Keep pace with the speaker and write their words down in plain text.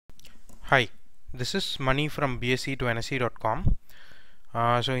Hi, this is Mani from bsc to nsc.com.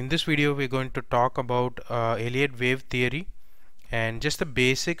 So in this video we're going to talk about Elliot Wave Theory and just the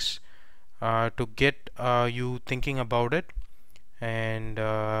basics to get you thinking about it, and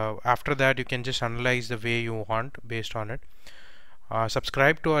after that you can just analyze the way you want based on it.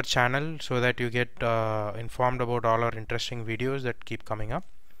 Subscribe to our channel so that you get informed about all our interesting videos that keep coming up.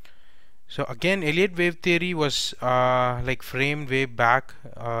 So again, Elliot Wave Theory was like framed way back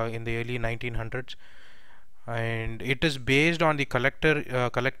in the early 1900s, and it is based on the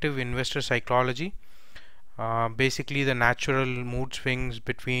collective investor psychology. Basically, the natural mood swings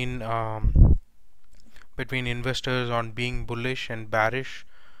between investors on being bullish and bearish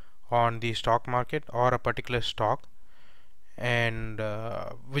on the stock market or a particular stock, and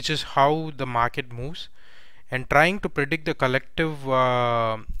which is how the market moves. And trying to predict the collective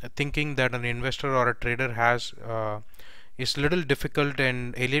thinking that an investor or a trader has is a little difficult,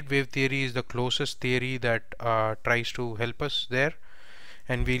 and Elliot Wave Theory is the closest theory that tries to help us there.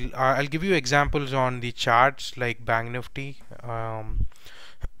 And I'll give you examples on the charts like Bank Nifty.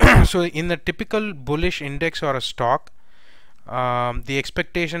 So in the typical bullish index or a stock, the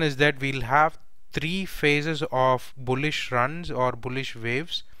expectation is that we'll have three phases of bullish runs or bullish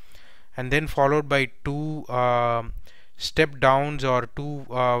waves, and then followed by two step downs or two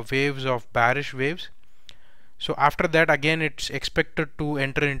waves of bearish waves. So after that, again, it's expected to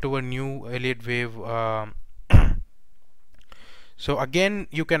enter into a new Elliott wave. So again,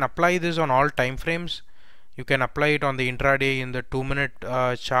 you can apply this on all time frames. You can apply it on the intraday in the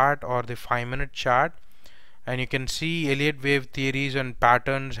 2-minute chart or the 5-minute chart, and you can see Elliott wave theories and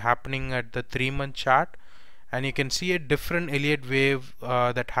patterns happening at the 3-month chart. And you can see a different Elliott wave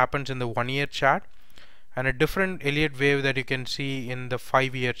that happens in the 1-year chart, and a different Elliott wave that you can see in the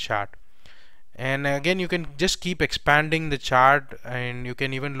 5-year chart. And again, you can just keep expanding the chart, and you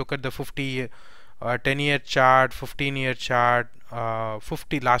can even look at the 10-year chart, 15-year chart,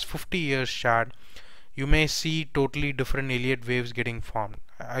 last 50 years chart. You may see totally different Elliott waves getting formed.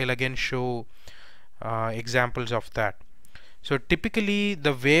 I'll again show examples of that. So typically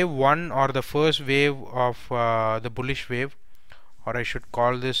the wave 1 or the first wave of the bullish wave, or I should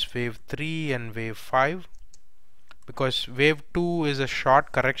call this wave 3 and wave 5, because wave 2 is a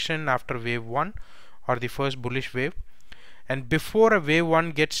short correction after wave 1 or the first bullish wave. And before a wave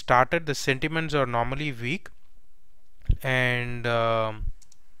 1 gets started, the sentiments are normally weak, and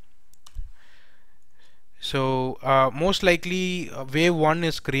most likely wave 1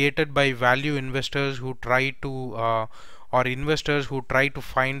 is created by value investors who try to or investors who try to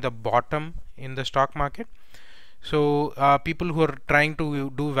find the bottom in the stock market. So people who are trying to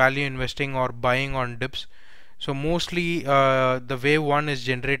do value investing or buying on dips. So mostly the wave 1 is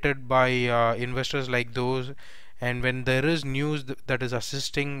generated by investors like those, and when there is news that is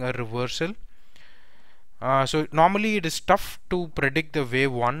assisting a reversal. So normally it is tough to predict the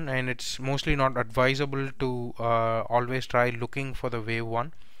wave 1, and it's mostly not advisable to always try looking for the wave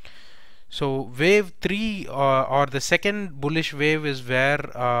 1. So wave 3 or the second bullish wave is where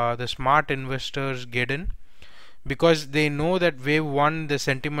the smart investors get in, because they know that wave 1 the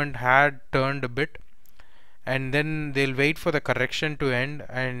sentiment had turned a bit, and then they'll wait for the correction to end,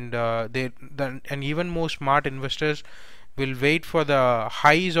 and and even more smart investors will wait for the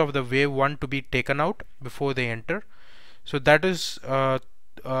highs of the wave 1 to be taken out before they enter. So that is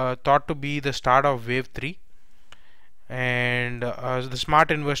thought to be the start of wave 3. And the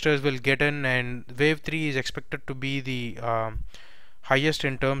smart investors will get in, and wave 3 is expected to be the highest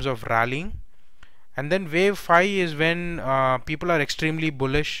in terms of rallying. And then wave 5 is when people are extremely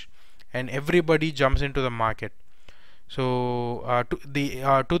bullish and everybody jumps into the market. So the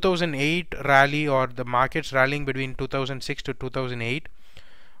 2008 rally, or the markets rallying between 2006 to 2008,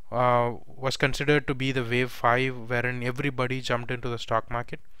 was considered to be the wave 5, wherein everybody jumped into the stock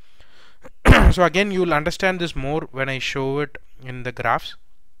market. So again, you will understand this more when I show it in the graphs.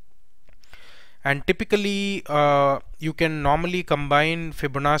 And typically you can normally combine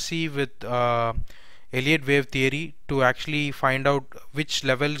Fibonacci with Elliott wave theory to actually find out which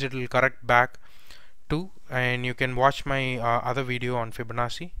levels it will correct back to, and you can watch my other video on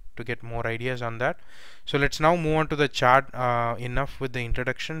Fibonacci to get more ideas on that. So let's now move on to the chart. Enough with the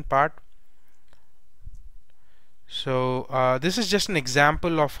introduction part. So this is just an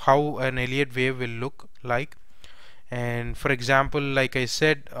example of how an Elliott wave will look like. And for example, like I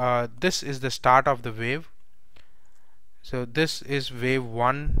said, this is the start of the wave. So this is wave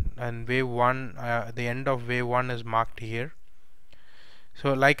 1, and wave 1, the end of wave 1 is marked here.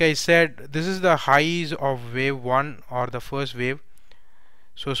 So like I said, this is the highs of wave 1 or the first wave.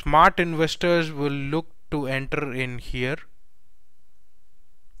 So smart investors will look to enter in here,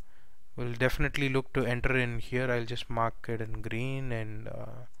 We'll definitely look to enter in here. I'll just mark it in green and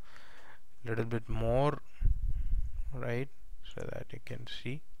little bit more, right, so that you can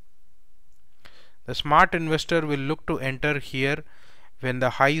see. The smart investor will look to enter here when the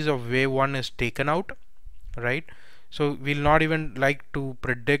highs of wave 1 is taken out, right? So we'll not even like to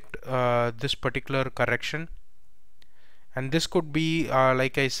predict this particular correction, and this could be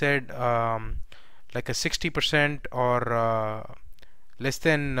like I said, like a 60% or less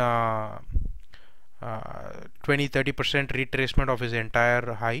than 20-30% retracement of his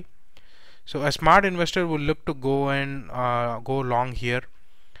entire high. So a smart investor will look to go and go long here,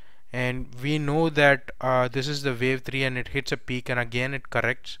 and we know that this is the wave 3 and it hits a peak and again it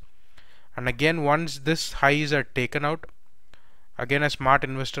corrects, and again once this highs are taken out, again a smart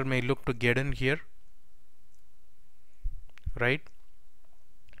investor may look to get in here, right?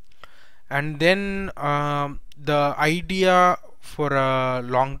 And then the idea for a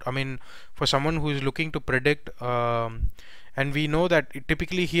long, I mean for someone who is looking to predict, and we know that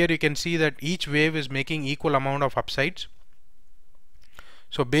typically here you can see that each wave is making equal amount of upsides.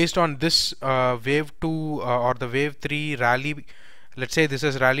 So based on this wave 2 or the wave 3 rally, let's say this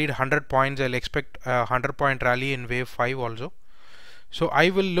has rallied 100 points, I'll expect a 100-point rally in wave 5 also. So I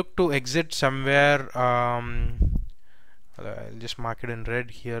will look to exit somewhere, I'll just mark it in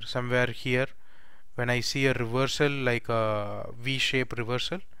red here, somewhere here when I see a reversal like a V-shape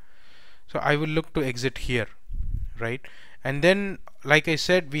reversal. So I will look to exit here, right? And then like I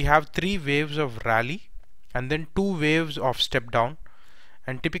said, we have 3 waves of rally and then 2 waves of step down,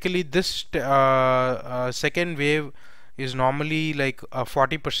 and typically this second wave is normally like a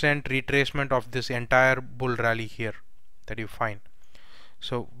 40% retracement of this entire bull rally here that you find.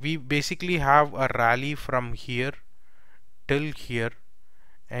 So we basically have a rally from here till here,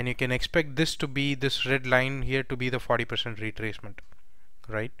 and you can expect this to be, this red line here to be the 40% retracement,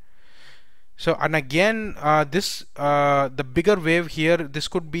 right? So and again this the bigger wave here, this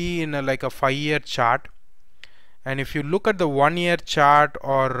could be in like a 5-year chart, and if you look at the 1-year chart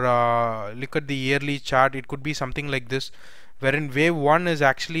or look at the yearly chart, it could be something like this, wherein wave 1 is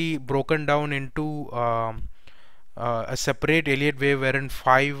actually broken down into a separate Elliot wave, wherein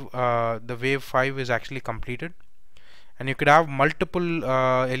the wave 5 is actually completed, and you could have multiple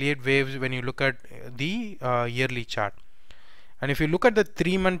Elliot waves when you look at the yearly chart. And if you look at the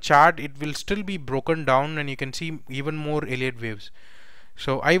 3-month chart, it will still be broken down and you can see even more Elliot waves.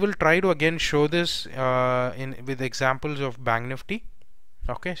 So I will try to again show this with examples of Bank Nifty.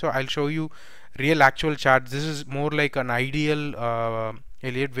 Okay, so I'll show you real actual charts. This is more like an ideal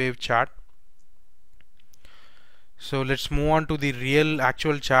Elliot wave chart. So let's move on to the real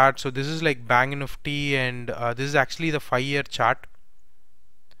actual chart. So this is like Bank Nifty, and this is actually the 5-year chart.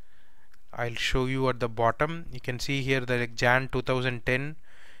 I'll show you at the bottom. You can see here that like Jan 2010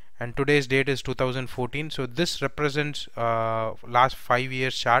 and today's date is 2014. So this represents last 5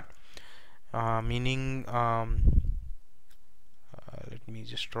 years chart, meaning let me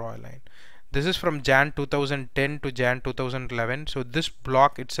just draw a line. This is from Jan 2010 to Jan 2011. So this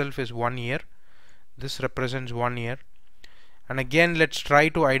block itself is 1 year. This represents 1 year. And again, let's try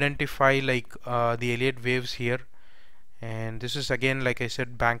to identify like the Elliot waves here. And this is again, like I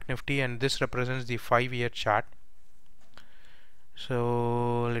said, Bank Nifty, and this represents the 5-year chart.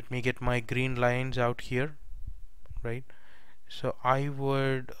 So let me get my green lines out here, right? So I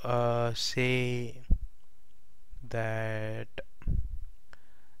would say that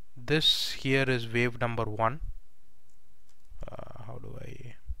this here is wave number 1. How do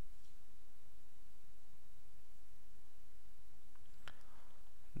I?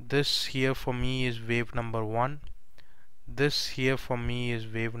 This here for me is wave number 1. This here for me is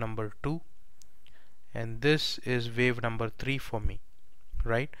wave number 2, and this is wave number 3 for me,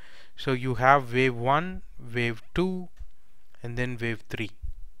 right? So you have wave 1, wave 2, and then wave 3,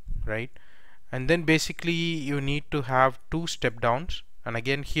 right? And then basically you need to have 2 step downs, and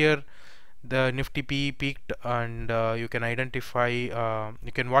again here the Nifty PE peaked, and you can identify,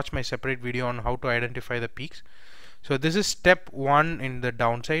 you can watch my separate video on how to identify the peaks. So this is step 1 in the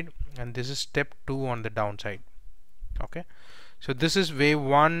downside, and this is step 2 on the downside. Okay, so this is wave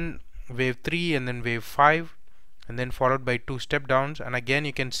 1, wave 3, and then wave 5, and then followed by 2 step downs. And again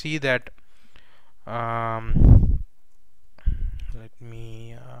you can see that let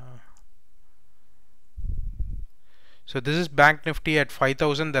me so this is Bank Nifty at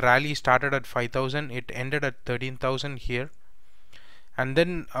 5,000. The rally started at 5,000, it ended at 13,000 here, and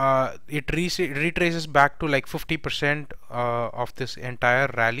then it retraces back to like 50% of this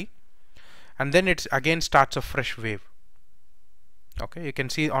entire rally, and then it's again starts a fresh wave. Okay, you can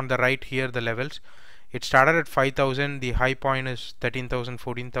see on the right here the levels. It started at 5,000. The high point is 13,000,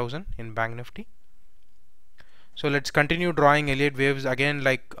 14,000 in Bank Nifty. So let's continue drawing Elliott waves again.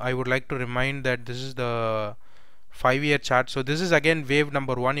 Like, I would like to remind that this is the 5-year chart. So this is again wave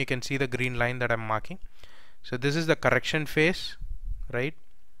number 1. You can see the green line that I'm marking. So this is the correction phase, right?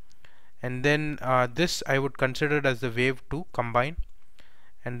 And then this I would consider as the wave 2 combined,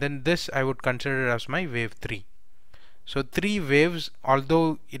 and then this I would consider as my wave 3. So 3 waves,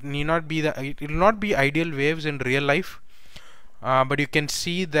 although it need not be it will not be ideal waves in real life, but you can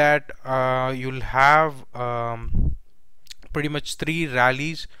see that you'll have pretty much 3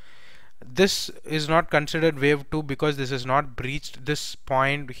 rallies. This is not considered wave 2 because this has not breached, this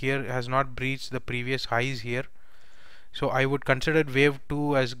point here has not breached the previous highs here. So I would consider wave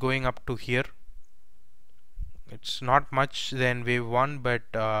 2 as going up to here. It's not much than wave 1, but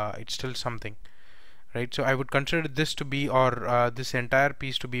it's still something, right? So I would consider this to be, or this entire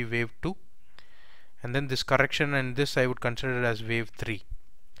piece to be wave 2, and then this correction and this I would consider as wave 3,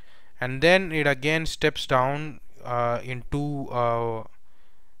 and then it again steps down in two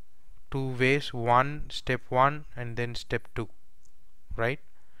ways, step 1 and then step 2, right?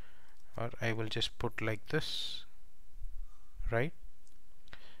 Or I will just put like this, right?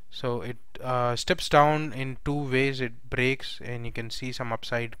 So it steps down in 2 ways. It breaks and you can see some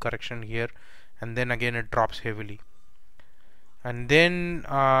upside correction here, and then again it drops heavily, and then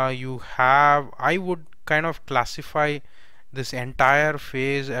you have, I would kind of classify this entire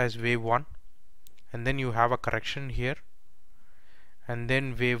phase as wave 1, and then you have a correction here, and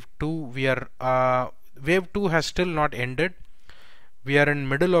then wave 2. We are wave 2 has still not ended. We are in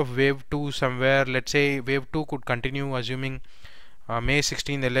middle of wave 2 somewhere. Let's say wave 2 could continue, assuming May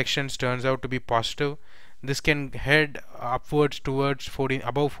 16th elections turns out to be positive. This can head upwards towards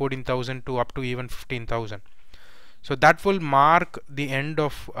above 14,000 to up to even 15,000. So that will mark the end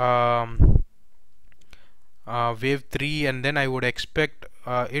of wave 3, and then I would expect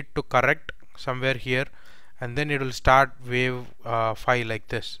it to correct somewhere here, and then it will start wave 5 like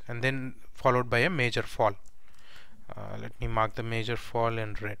this, and then followed by a major fall. Let me mark the major fall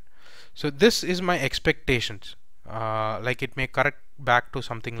in red. So this is my expectations. Like, it may correct back to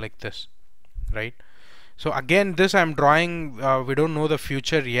something like this, right? So again, this I'm drawing, we don't know the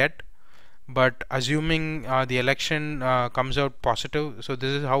future yet, but assuming the election comes out positive, so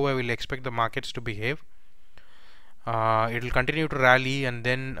this is how I will expect the markets to behave. It will continue to rally, and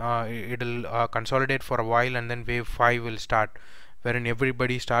then it will consolidate for a while, and then wave 5 will start, wherein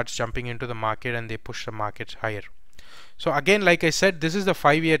everybody starts jumping into the market and they push the markets higher. So again, like I said, this is the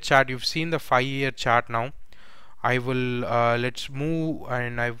 5-year chart. You've seen the 5-year chart now. I will let's move,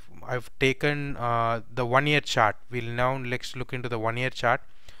 and I've taken the 1-year chart. Let's look into the 1-year chart.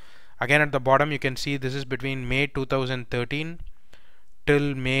 Again, at the bottom you can see this is between May 2013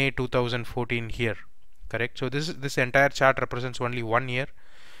 till May 2014 here, correct? So this entire chart represents only 1 year,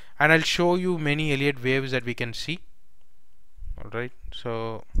 and I'll show you many Elliott waves that we can see. Alright,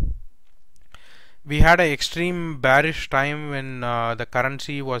 so we had an extreme bearish time when the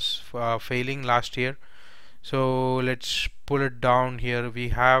currency was failing last year. So let's pull it down here. We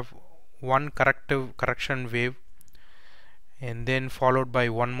have one correction wave, and then followed by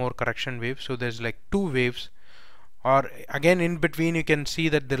one more correction wave. So there's like 2 waves, or again in between you can see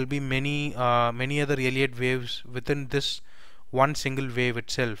that there will be many other Elliott waves within this one single wave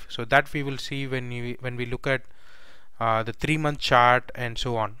itself. So that we will see when we look at the 3-month chart and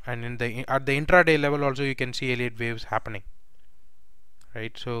so on, and at the intraday level also you can see Elliott waves happening,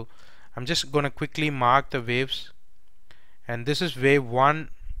 right? So I'm just gonna quickly mark the waves, and this is wave 1,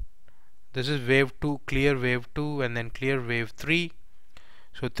 this is wave 2, clear wave 2, and then clear wave 3.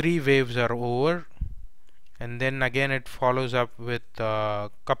 So 3 waves are over, and then again it follows up with a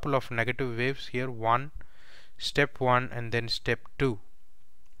couple of negative waves here, step 1 and then step 2,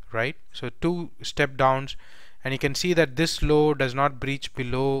 right? So 2 step downs, and you can see that this low does not breach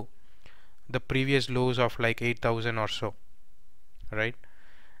below the previous lows of like 8,000 or so, right?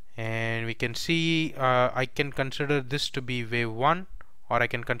 And we can see I can consider this to be wave 1, or I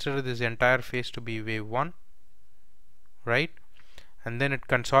can consider this entire phase to be wave 1, right? And then it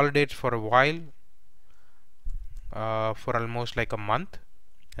consolidates for a while, for almost like a month,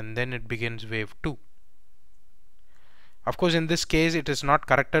 and then it begins wave 2. Of course, in this case it is not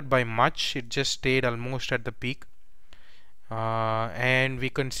corrected by much, it just stayed almost at the peak, and we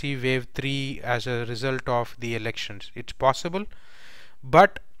can see wave 3 as a result of the elections. It's possible,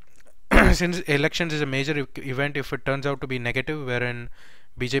 but since elections is a major event, if it turns out to be negative, wherein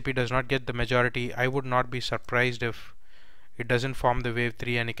BJP does not get the majority, I would not be surprised if it doesn't form the wave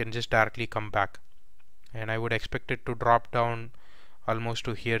 3 and it can just directly come back, and I would expect it to drop down almost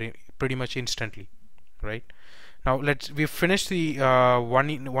to here pretty much instantly. right? Now we've finished the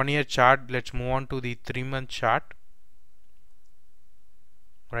 1 year chart. Let's move on to the 3-month chart,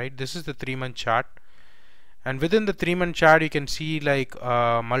 right? This is the 3-month chart, and within the 3-month chart you can see like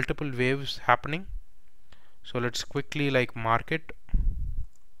multiple waves happening. So let's quickly like mark it.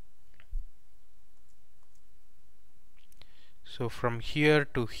 So from here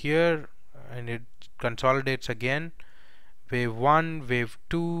to here, and it consolidates again. Wave 1, wave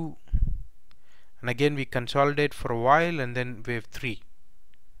 2, and again we consolidate for a while, and then wave 3.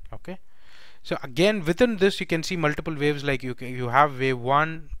 Okay, so again within this you can see multiple waves, like you have wave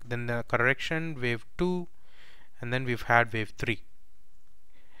 1, then the correction, wave 2, and then we've had wave 3.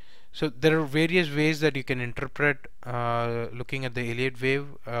 So there are various ways that you can interpret looking at the Elliott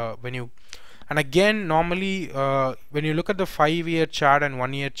wave and again normally when you look at the 5-year chart and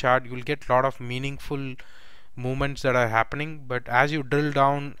 1-year chart, you'll get a lot of meaningful movements that are happening, but as you drill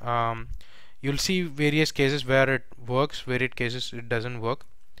down, you'll see various cases where it works, various cases it doesn't work.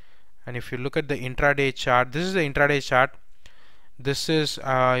 And if you look at the intraday chart, this is the intraday chart. This is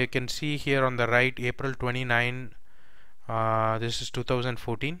you can see here on the right, April 29, this is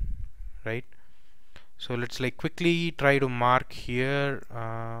 2014, right? So let's like quickly try to mark here.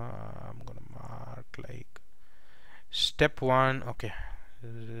 I'm gonna mark like step 1. Okay,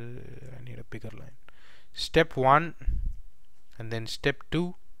 I need a bigger line. Step 1 and then step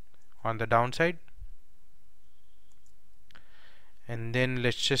 2 on the downside, and then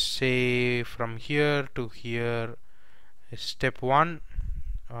let's just say from here to here is step 1,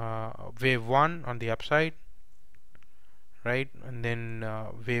 wave 1 on the upside, right? And then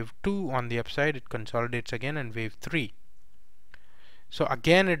wave 2 on the upside, it consolidates again, and wave 3. So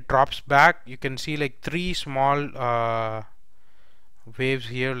again it drops back. You can see like 3 small waves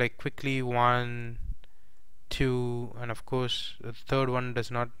here, like quickly 1, 2, and of course the third one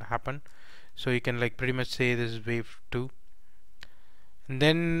does not happen. So you can like pretty much say this is wave 2. And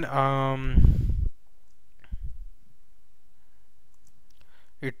then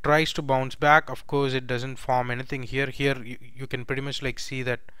it tries to bounce back. Of course it doesn't form anything here. You can pretty much like see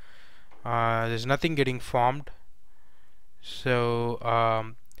that there's nothing getting formed.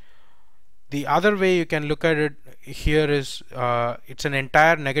 So the other way you can look at it here is it's an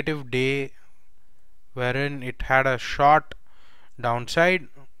entire negative day wherein it had a short downside,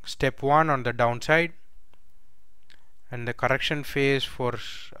 step 1 on the downside, and the correction phase for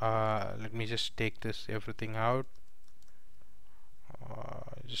let me just take this everything out.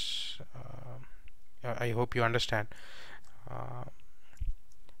 I hope you understand.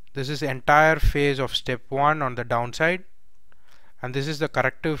 This is the entire phase of step 1 on the downside, and this is the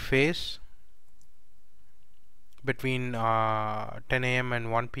corrective phase between 10 a.m.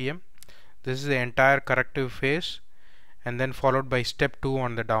 and 1 p.m. This is the entire corrective phase, and then followed by step 2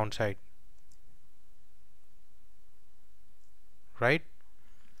 on the downside, right?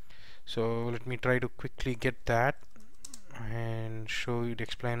 So let me try to quickly get that and show you,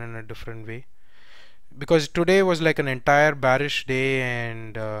 explain in a different way, because today was like an entire bearish day,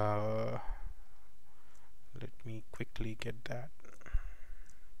 and let me quickly get that.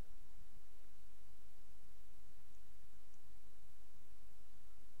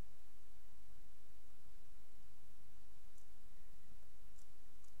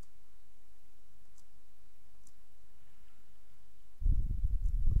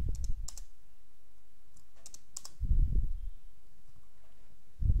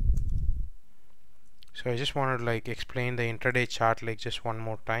 So I just want to like explain the intraday chart like just one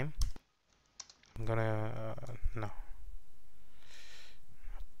more time. I'm gonna no,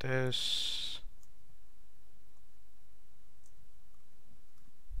 this.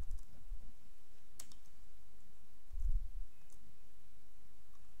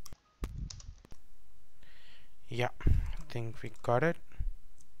 Yeah, I think we got it.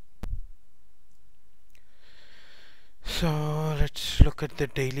 So let's look at the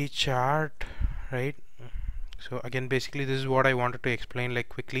daily chart, right? So again, basically this is what I wanted to explain like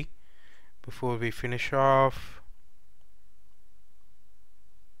quickly before we finish off.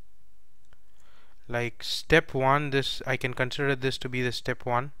 Like step 1, this I can consider this to be the step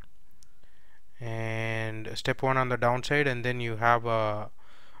 1, and step 1 on the downside, and then you have a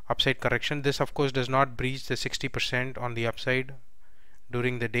upside correction. This of course does not breach the 60% on the upside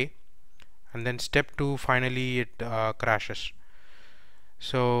during the day, and then step 2 finally it crashes.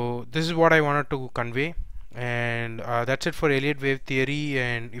 So this is what I wanted to convey, and that's it for Elliot Wave Theory.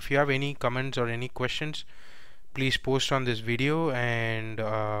 And if you have any comments or any questions, please post on this video, and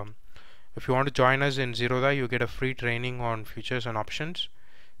if you want to join us in Zerodha, you get a free training on futures and options.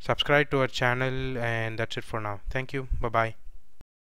 Subscribe to our channel, and that's it for now. Thank you. Bye bye.